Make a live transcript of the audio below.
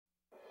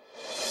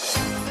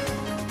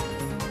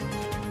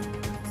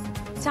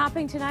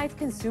Topping tonight's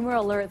consumer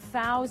alert,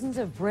 thousands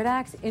of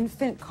Britax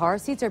infant car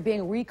seats are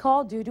being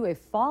recalled due to a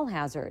fall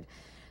hazard.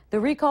 The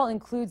recall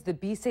includes the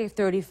BeSafe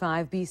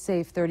 35,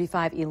 BeSafe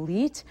 35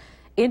 Elite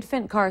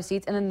infant car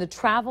seats, and then the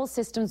travel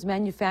systems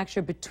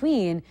manufactured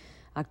between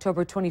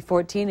October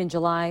 2014 and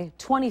July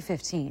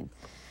 2015.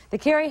 The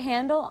carry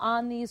handle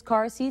on these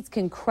car seats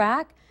can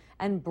crack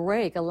and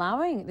break,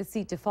 allowing the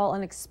seat to fall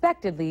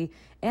unexpectedly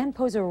and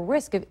pose a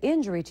risk of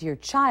injury to your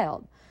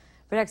child.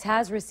 Britax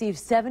has received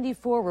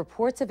 74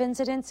 reports of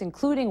incidents,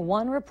 including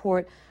one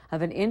report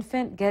of an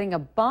infant getting a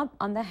bump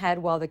on the head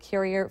while the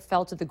carrier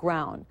fell to the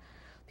ground.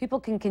 People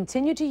can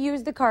continue to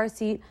use the car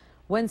seat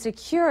when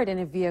secured in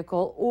a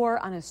vehicle or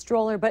on a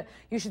stroller, but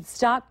you should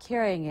stop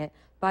carrying it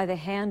by the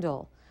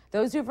handle.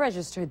 Those who've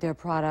registered their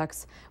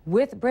products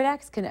with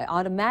Britax can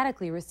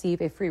automatically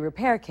receive a free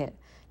repair kit.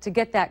 To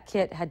get that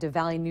kit, head to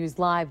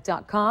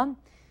valleynewslive.com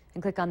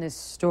and click on this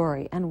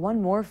story. And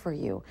one more for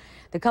you.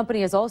 The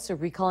company is also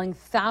recalling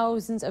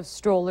thousands of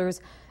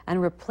strollers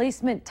and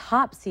replacement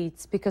top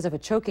seats because of a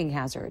choking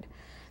hazard.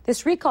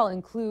 This recall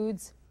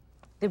includes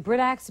the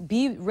Britax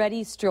Be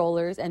Ready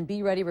strollers and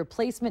Be Ready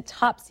replacement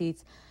top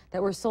seats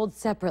that were sold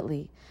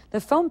separately.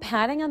 The foam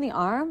padding on the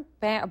arm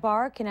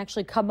bar can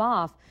actually come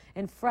off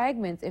in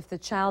fragments if the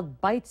child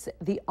bites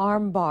the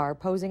arm bar,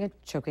 posing a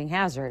choking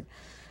hazard.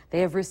 They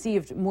have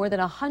received more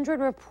than 100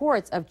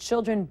 reports of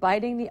children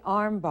biting the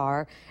arm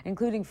bar,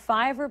 including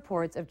 5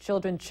 reports of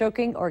children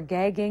choking or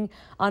gagging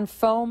on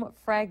foam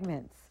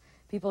fragments.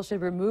 People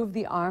should remove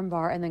the arm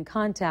bar and then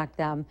contact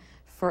them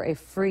for a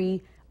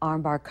free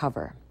arm bar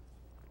cover.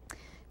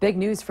 Big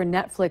news for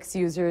Netflix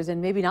users,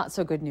 and maybe not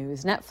so good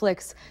news.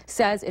 Netflix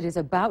says it is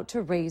about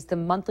to raise the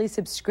monthly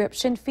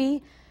subscription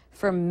fee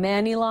for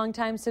many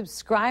longtime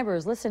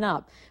subscribers. Listen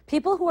up.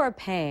 People who are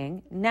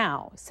paying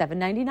now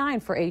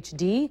 $7.99 for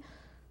HD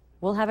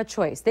will have a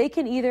choice. They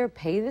can either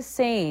pay the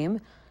same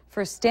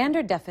for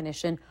standard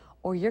definition,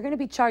 or you're going to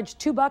be charged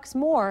 $2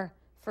 more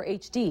for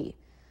HD.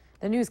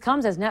 The news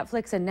comes as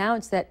Netflix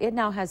announced that it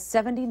now has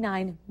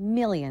 79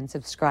 million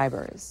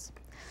subscribers.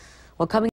 Well, coming